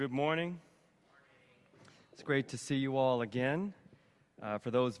Good morning. It's great to see you all again.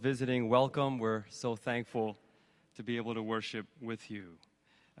 For those visiting, welcome. We're so thankful to be able to worship with you.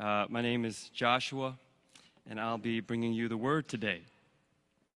 My name is Joshua, and I'll be bringing you the word today.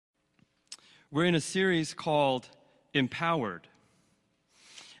 We're in a series called Empowered,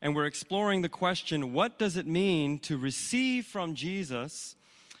 and we're exploring the question, what does it mean to receive from Jesus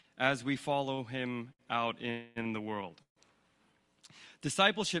as we follow him out in the world?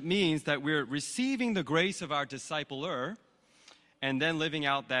 Discipleship means that we're receiving the grace of our discipler and then living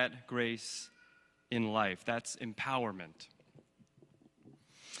out that grace in life. That's empowerment.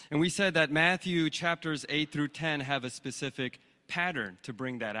 And we said that Matthew chapters 8 through 10 have a specific pattern to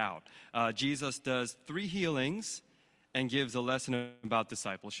bring that out. Jesus does 3 healings and gives a lesson about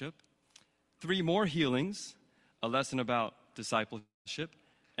discipleship. 3 more healings, a lesson about discipleship.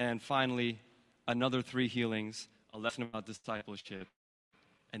 And finally, another 3 healings, a lesson about discipleship.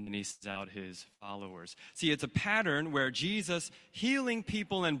 And then he sends out his followers. See, it's a pattern where Jesus healing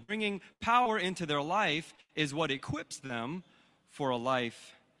people and bringing power into their life is what equips them for a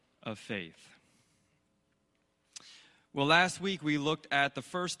life of faith. Well, last week we looked at the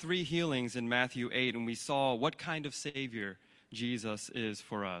first 3 healings in Matthew 8, and we saw what kind of Savior Jesus is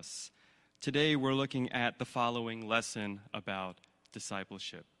for us. Today we're looking at the following lesson about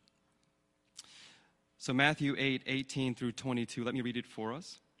discipleship. So Matthew 8, 18 through 22, let me read it for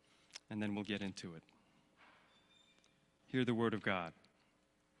us, and then we'll get into it. Hear the word of God.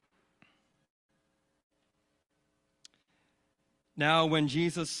 Now, when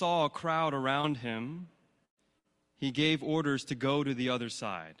Jesus saw a crowd around him, he gave orders to go to the other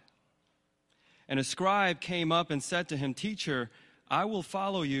side. And a scribe came up and said to him, "Teacher, I will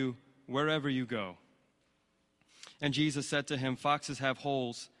follow you wherever you go." And Jesus said to him, "Foxes have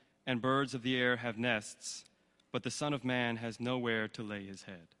holes, and birds of the air have nests, but the Son of Man has nowhere to lay his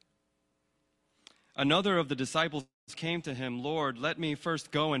head." Another of the disciples came to him, "Lord, let me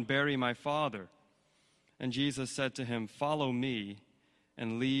first go and bury my father." And Jesus said to him, "Follow me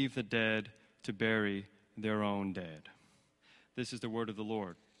and leave the dead to bury their own dead." This is the word of the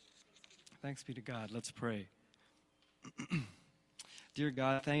Lord. Thanks be to God. Let's pray. Dear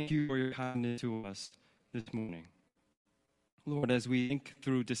God, thank you for your kindness to us this morning. Lord, as we think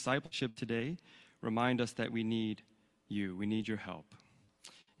through discipleship today, remind us that we need you. We need your help.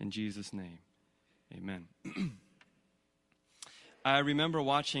 In Jesus' name, amen. I remember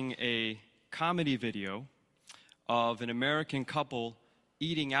watching a comedy video of an American couple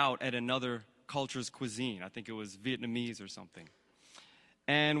eating out at another culture's cuisine. I think it was Vietnamese or something.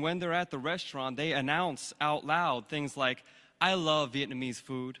 And when they're at the restaurant, they announce out loud things like, "I love Vietnamese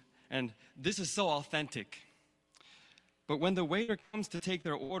food, and this is so authentic." But when the waiter comes to take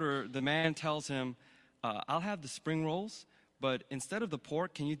their order, the man tells him, "I'll have the spring rolls, but instead of the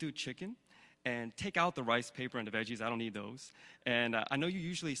pork, can you do chicken? And take out the rice paper and the veggies. I don't need those. And I know you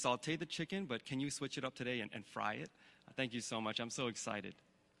usually saute the chicken, but can you switch it up today and fry it? Thank you so much. I'm so excited."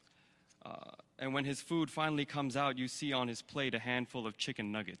 And when his food finally comes out, you see on his plate a handful of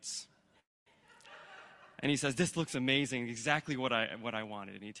chicken nuggets. And he says, "This looks amazing, exactly what I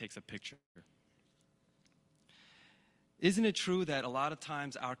wanted." And he takes a picture. Isn't it true that a lot of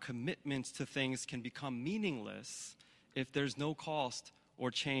times our commitments to things can become meaningless if there's no cost or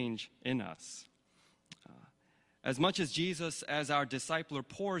change in us? As much as Jesus, as our discipler,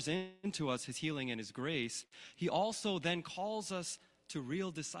 pours into us his healing and his grace, he also then calls us to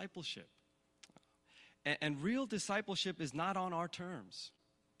real discipleship. And real discipleship is not on our terms.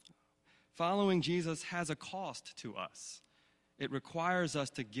 Following Jesus has a cost to us. It requires us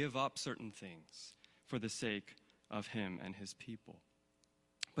to give up certain things for the sake of him and his people.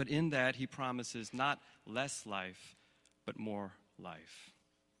 But in that, he promises not less life, but more life.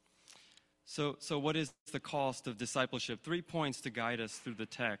 So what is the cost of discipleship? 3 points to guide us through the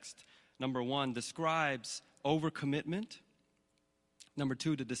text. Number 1 describes overcommitment. Number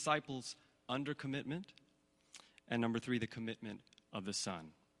 2, the disciples' undercommitment. And number 3, the commitment of the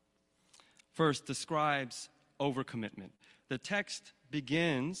Son. First, describes overcommitment. The text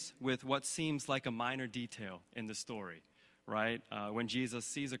begins with what seems like a minor detail in the story, right? When Jesus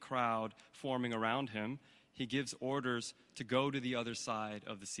sees a crowd forming around him, he gives orders to go to the other side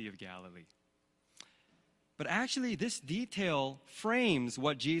of the Sea of Galilee. But actually, this detail frames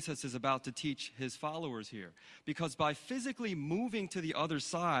what Jesus is about to teach his followers here. Because by physically moving to the other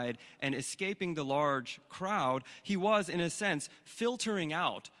side and escaping the large crowd, he was, in a sense, filtering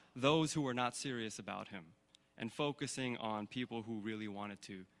out those who were not serious about him and focusing on people who really wanted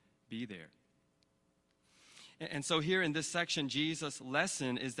to be there. And so here in this section, Jesus'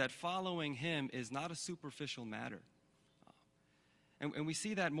 lesson is that following him is not a superficial matter. And we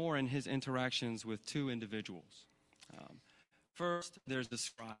see that more in his interactions with two individuals. First, there's the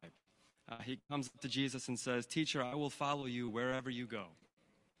scribe. He comes up to Jesus and says, "Teacher, I will follow you wherever you go."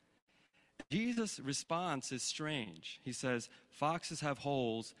 Jesus' response is strange. He says, "Foxes have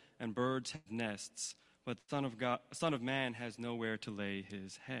holes and birds have nests, but the Son of Man has nowhere to lay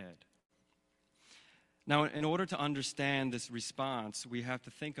his head." Now, in order to understand this response, we have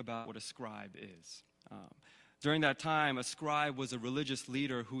to think about what a scribe is. During that time, a scribe was a religious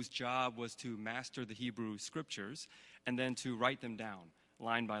leader whose job was to master the Hebrew scriptures and then to write them down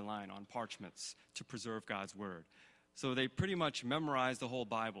line by line on parchments to preserve God's word. So they pretty much memorized the whole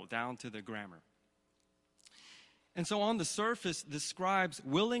Bible down to the grammar. And so on the surface, the scribe's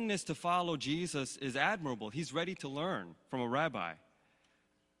willingness to follow Jesus is admirable. He's ready to learn from a rabbi.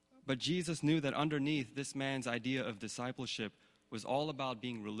 But Jesus knew that underneath this man's idea of discipleship was all about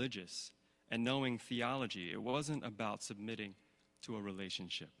being religious and knowing theology. It wasn't about submitting to a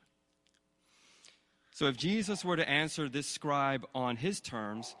relationship. So if Jesus were to answer this scribe on his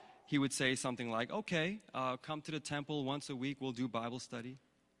terms, he would say something like, "Okay, come to the temple once a week, we'll do Bible study."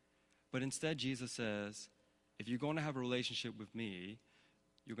 But instead, Jesus says, if you're going to have a relationship with me,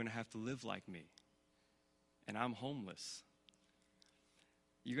 you're going to have to live like me. And I'm homeless.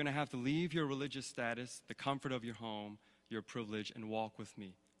 You're going to have to leave your religious status, the comfort of your home, your privilege, and walk with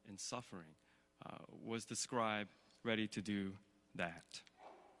me in suffering. Was the scribe ready to do that?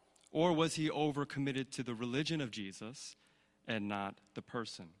 Or was he overcommitted to the religion of Jesus and not the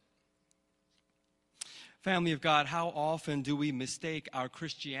person? Family of God, how often do we mistake our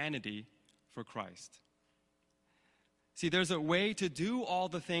Christianity for Christ? See, there's a way to do all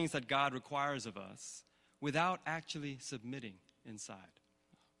the things that God requires of us without actually submitting inside.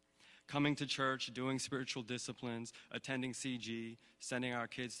 Coming to church, doing spiritual disciplines, attending CG, sending our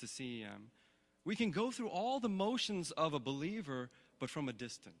kids to CEM. We can go through all the motions of a believer, but from a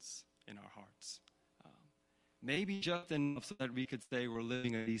distance in our hearts. Maybe just enough so that we could say we're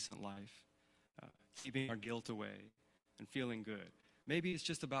living a decent life, keeping our guilt away and feeling good. Maybe it's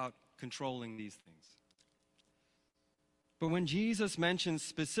just about controlling these things. But when Jesus mentions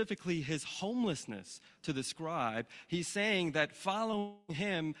specifically his homelessness to the scribe, he's saying that following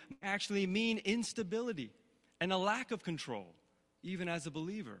him actually mean instability and a lack of control, even as a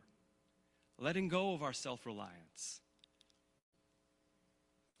believer. Letting go of our self-reliance.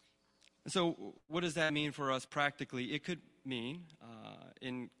 So what does that mean for us practically? It could mean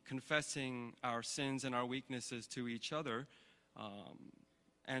in confessing our sins and our weaknesses to each other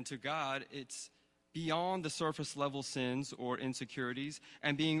and to God, it's beyond the surface level sins or insecurities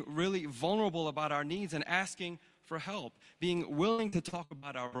and being really vulnerable about our needs and asking for help, being willing to talk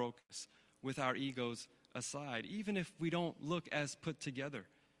about our brokenness with our egos aside, even if we don't look as put together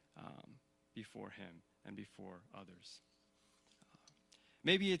before him and before others.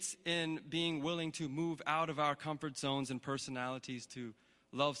 Maybe it's in being willing to move out of our comfort zones and personalities to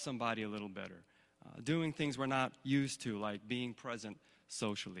love somebody a little better, doing things we're not used to, like being present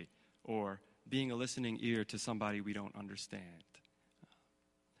socially or being a listening ear to somebody we don't understand.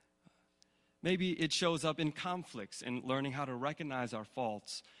 Maybe it shows up in conflicts and learning how to recognize our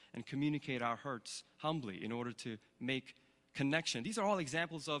faults and communicate our hurts humbly in order to make connection. These are all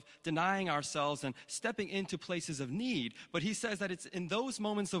examples of denying ourselves and stepping into places of need. But he says that it's in those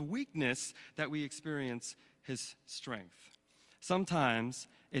moments of weakness that we experience his strength. Sometimes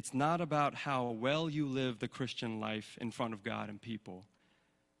it's not about how well you live the Christian life in front of God and people,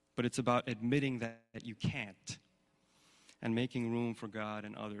 but it's about admitting that you can't and making room for God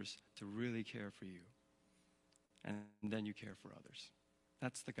and others to really care for you. And then you care for others.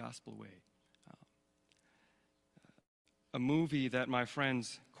 That's the gospel way. A movie that my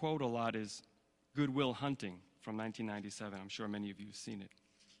friends quote a lot is Good Will Hunting from 1997. I'm sure many of you have seen it.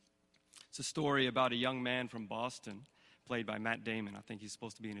 It's a story about a young man from Boston, played by Matt Damon. I think he's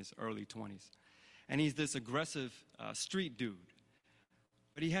supposed to be in his early 20s. And he's this aggressive street dude.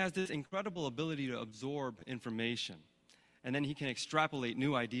 But he has this incredible ability to absorb information. And then he can extrapolate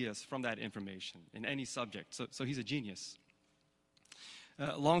new ideas from that information in any subject. So he's a genius.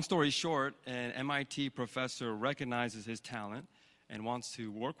 Long story short, an MIT professor recognizes his talent and wants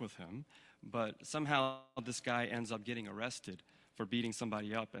to work with him. But somehow this guy ends up getting arrested for beating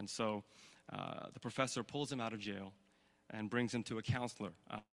somebody up. And so the professor pulls him out of jail and brings him to a counselor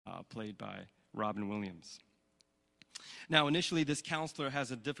played by Robin Williams. Now, initially, this counselor has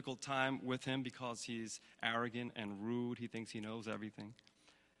a difficult time with him because he's arrogant and rude. He thinks he knows everything.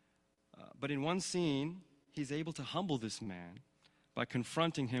 But in one scene, he's able to humble this man by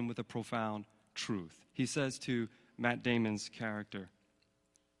confronting him with a profound truth. He says to Matt Damon's character,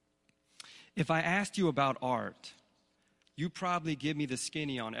 "If I asked you about art, You probably give me the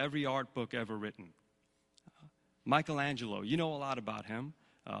skinny on every art book ever written. Michelangelo, you know a lot about him.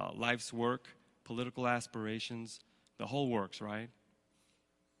 Life's work, political aspirations, the whole works, right?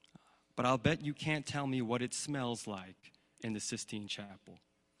 But I'll bet you can't tell me what it smells like in the Sistine Chapel.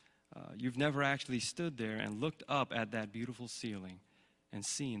 You've never actually stood there and looked up at that beautiful ceiling and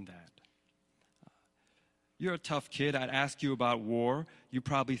seen that. You're a tough kid. I'd ask you about war. You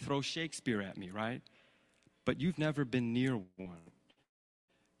probably throw Shakespeare at me, right? But you've never been near one.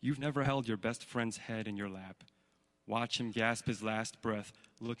 You've never held your best friend's head in your lap. Watch him gasp his last breath,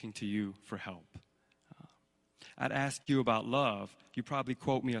 looking to you for help. I'd ask you about love. You probably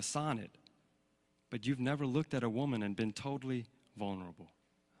quote me a sonnet. But you've never looked at a woman and been totally vulnerable.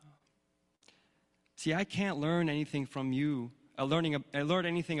 See, I can't learn anything from you, learn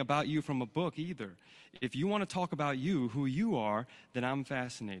anything about you from a book either. If you want to talk about you, who you are, then I'm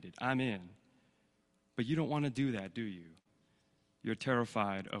fascinated. I'm in. But you don't want to do that, do you? You're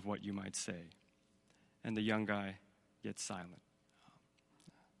terrified of what you might say. And the young guy gets silent.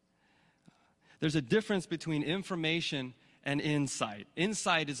 There's a difference between information and insight.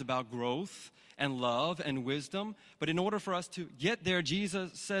 Insight is about growth and love and wisdom. But in order for us to get there,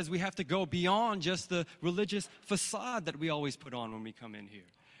 Jesus says we have to go beyond just the religious facade that we always put on when we come in here.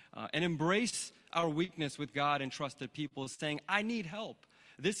 And embrace our weakness with God and trusted people, saying, I need help.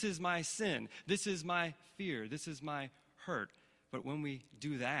 This is my sin. This is my fear. This is my hurt. But when we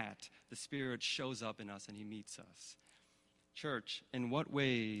do that, the Spirit shows up in us and He meets us. Church, in what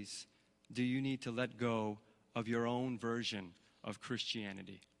ways do you need to let go of your own version of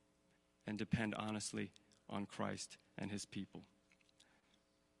Christianity and depend honestly on Christ and His people?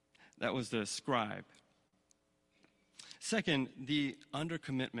 That was the scribe. Second, the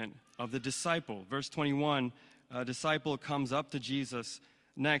undercommitment of the disciple. Verse 21, a disciple comes up to Jesus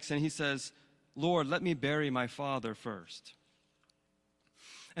next and he says, Lord, let me bury my father first.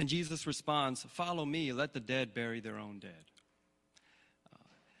 And Jesus responds, follow me, let the dead bury their own dead.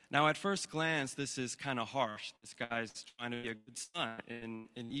 Now, at first glance, this is kind of harsh. This guy's trying to be a good son.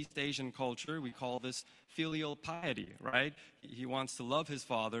 In East Asian culture, we call this filial piety, right? He wants to love his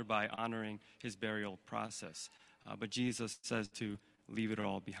father by honoring his burial process. But Jesus says to leave it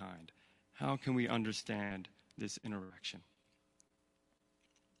all behind. How can we understand this interaction?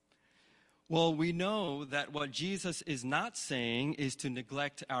 Well, we know that what Jesus is not saying is to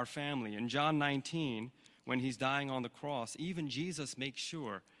neglect our family. In John 19, when he's dying on the cross, even Jesus makes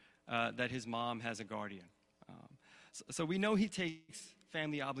sure that his mom has a guardian. So we know he takes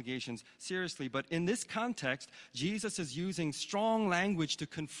family obligations seriously, but in this context, Jesus is using strong language to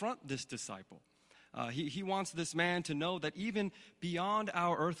confront this disciple. He wants this man to know that even beyond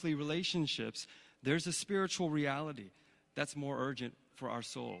our earthly relationships, there's a spiritual reality that's more urgent for our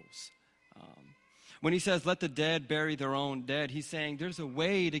souls. When he says, let the dead bury their own dead, he's saying there's a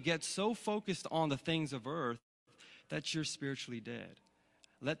way to get so focused on the things of earth that you're spiritually dead.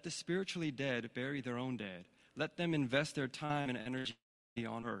 Let the spiritually dead bury their own dead. Let them invest their time and energy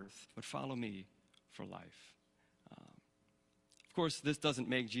on earth, but follow me for life. Of course, this doesn't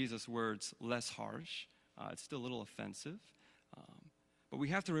make Jesus' words less harsh. It's still a little offensive. But we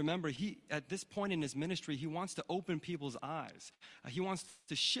have to remember, at this point in his ministry, he wants to open people's eyes. He wants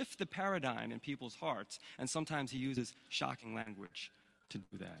to shift the paradigm in people's hearts. And sometimes he uses shocking language to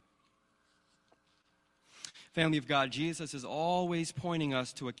do that. Family of God, Jesus is always pointing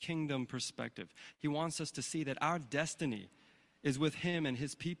us to a kingdom perspective. He wants us to see that our destiny is with him and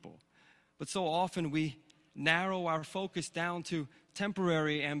his people. But so often we narrow our focus down to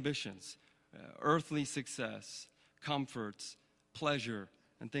temporary ambitions, earthly success, comforts, pleasure,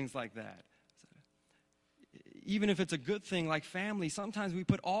 and things like that. Even if it's a good thing like family, sometimes we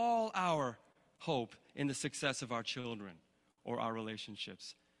put all our hope in the success of our children or our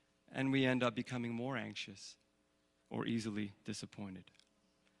relationships, and we end up becoming more anxious or easily disappointed.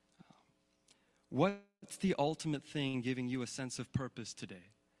 What's the ultimate thing giving you a sense of purpose today?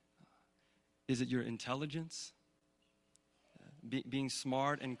 Is it your intelligence? Being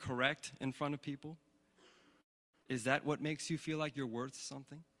smart and correct in front of people? Is that what makes you feel like you're worth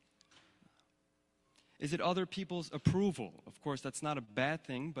something? Is it other people's approval? Of course, that's not a bad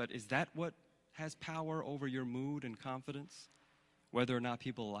thing, but is that what has power over your mood and confidence? Whether or not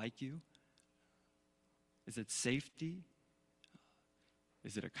people like you? Is it safety?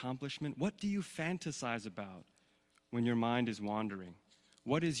 Is it accomplishment? What do you fantasize about when your mind is wandering?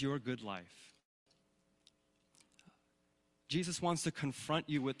 What is your good life? Jesus wants to confront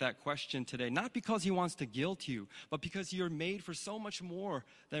you with that question today, not because he wants to guilt you, but because you're made for so much more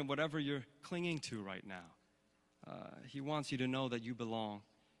than whatever you're clinging to right now. He wants you to know that you belong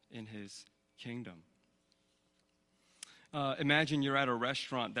in his kingdom. Imagine you're at a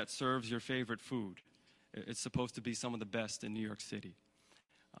restaurant that serves your favorite food. It's supposed to be some of the best in New York City.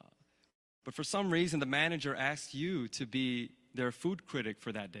 But for some reason, the manager asks you to be their food critic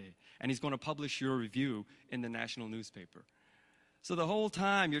for that day, and he's going to publish your review in the national newspaper. So the whole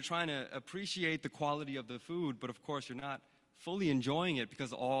time, you're trying to appreciate the quality of the food, but of course, you're not fully enjoying it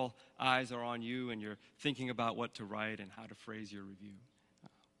because all eyes are on you, and you're thinking about what to write and how to phrase your review.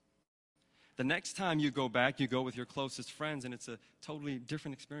 The next time you go back, you go with your closest friends, and it's a totally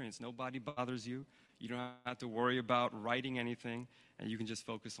different experience. Nobody bothers you. You don't have to worry about writing anything, and you can just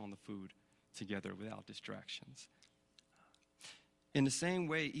focus on the food together without distractions. In the same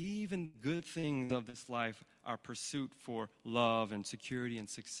way, even good things of this life, our pursuit for love and security and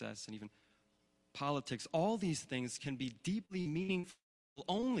success and even politics, all these things can be deeply meaningful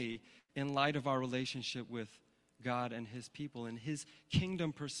only in light of our relationship with God and His people and His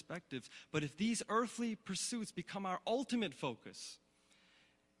kingdom perspectives. But if these earthly pursuits become our ultimate focus,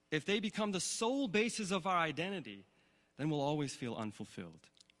 if they become the sole basis of our identity, then we'll always feel unfulfilled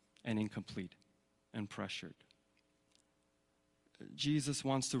and incomplete and pressured. Jesus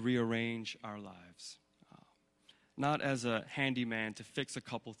wants to rearrange our lives, not as a handyman to fix a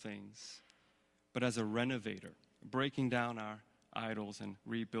couple things, but as a renovator, breaking down our idols and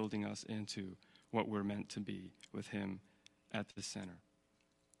rebuilding us into what we're meant to be with Him at the center.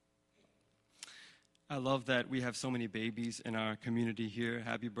 I love that we have so many babies in our community here.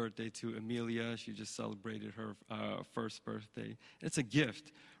 Happy birthday to Amelia. She just celebrated her first birthday. It's a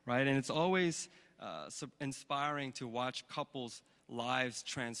gift, right? And it's always inspiring to watch couples' lives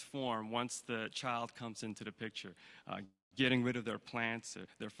transform once the child comes into the picture, getting rid of their plants,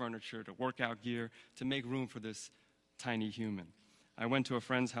 their furniture, their workout gear to make room for this tiny human. I went to a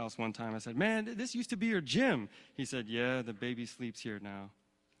friend's house one time. I said, "Man, this used to be your gym." He said, "Yeah, the baby sleeps here now."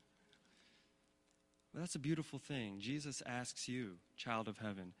 Well, that's a beautiful thing. Jesus asks you, child of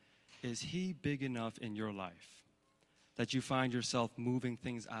heaven, is He big enough in your life that you find yourself moving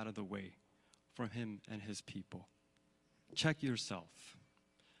things out of the way for Him and His people? Check yourself.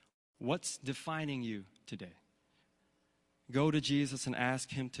 What's defining you today? Go to Jesus and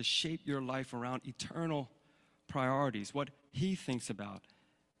ask Him to shape your life around eternal priorities, what He thinks about,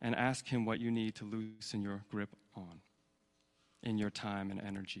 and ask Him what you need to loosen your grip on in your time and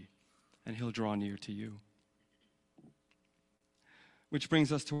energy, and He'll draw near to you. Which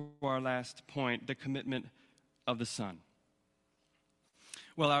brings us to our last point, the commitment of the Son.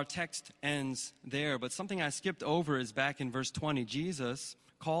 Well, our text ends there, but something I skipped over is back in verse 20. Jesus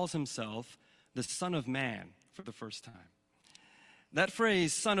calls Himself the Son of Man for the first time. That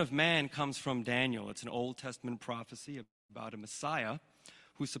phrase, Son of Man, comes from Daniel. It's an Old Testament prophecy about a Messiah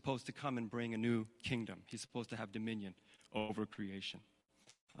who's supposed to come and bring a new kingdom. He's supposed to have dominion over creation.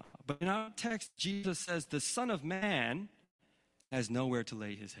 But in our text, Jesus says the Son of Man has nowhere to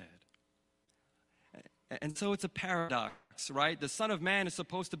lay His head. And so it's a paradox, right? The Son of Man is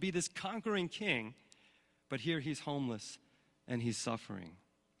supposed to be this conquering king, but here He's homeless and He's suffering.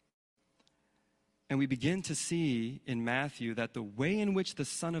 And we begin to see in Matthew that the way in which the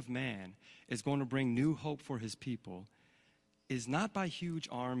Son of Man is going to bring new hope for His people is not by huge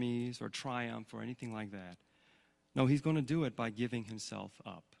armies or triumph or anything like that. No, He's going to do it by giving Himself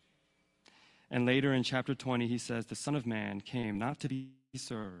up. And later in chapter 20, He says, the Son of Man came not to be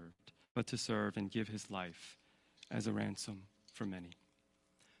served, but to serve and give His life as a ransom for many.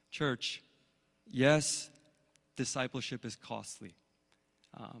 Church, yes, discipleship is costly.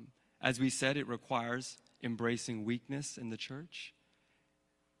 As we said, it requires embracing weakness in the church.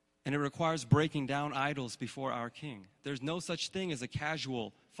 And it requires breaking down idols before our King. There's no such thing as a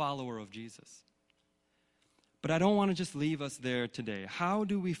casual follower of Jesus. But I don't want to just leave us there today. How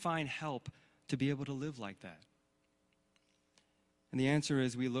do we find help to be able to live like that? And the answer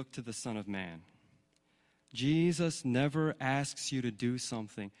is we look to the Son of Man. Jesus never asks you to do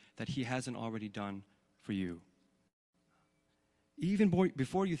something that He hasn't already done for you. Even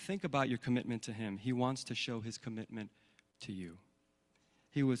before you think about your commitment to Him, He wants to show His commitment to you.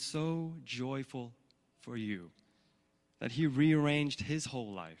 He was so joyful for you that He rearranged His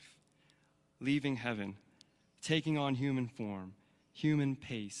whole life, leaving heaven, taking on human form, human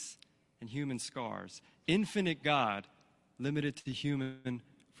pace, and human scars. Infinite God, limited to human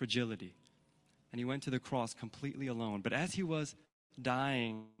fragility. And He went to the cross completely alone. But as He was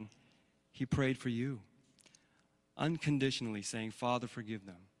dying, He prayed for you, unconditionally saying, Father, forgive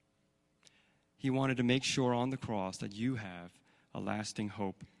them. He wanted to make sure on the cross that you have a lasting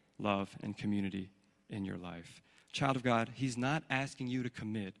hope, love, and community in your life. Child of God, He's not asking you to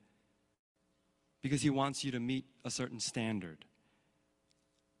commit because He wants you to meet a certain standard.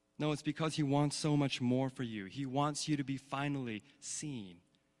 No, it's because he wants so much more for you. He wants you to be finally seen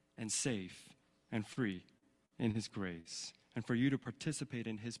and safe and free in his grace, and for you to participate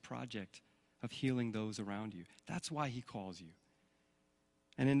in his project of healing those around you. That's why he calls you.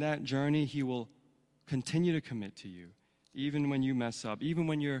 And in that journey, he will continue to commit to you, even when you mess up, even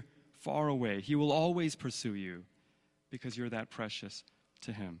when you're far away. He will always pursue you because you're that precious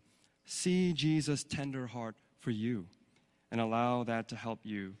to him. See Jesus' tender heart for you and allow that to help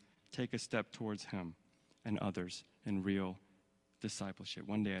you take a step towards him and others in real discipleship,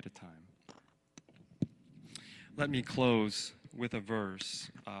 one day at a time. Let me close with a verse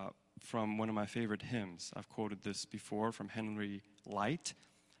from one of my favorite hymns. I've quoted this before from Henry Light.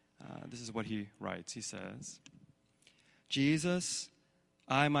 This is what he writes. He says, Jesus,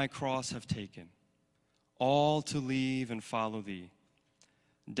 I my cross have taken, all to leave and follow thee.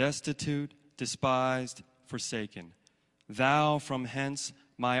 Destitute, despised, forsaken, thou from hence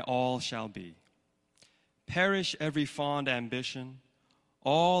my all shall be. Perish every fond ambition,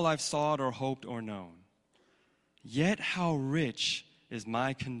 all I've sought or hoped or known. Yet how rich is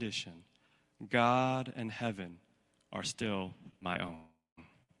my condition, God and heaven are still my own.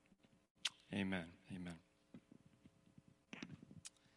 Amen. Amen.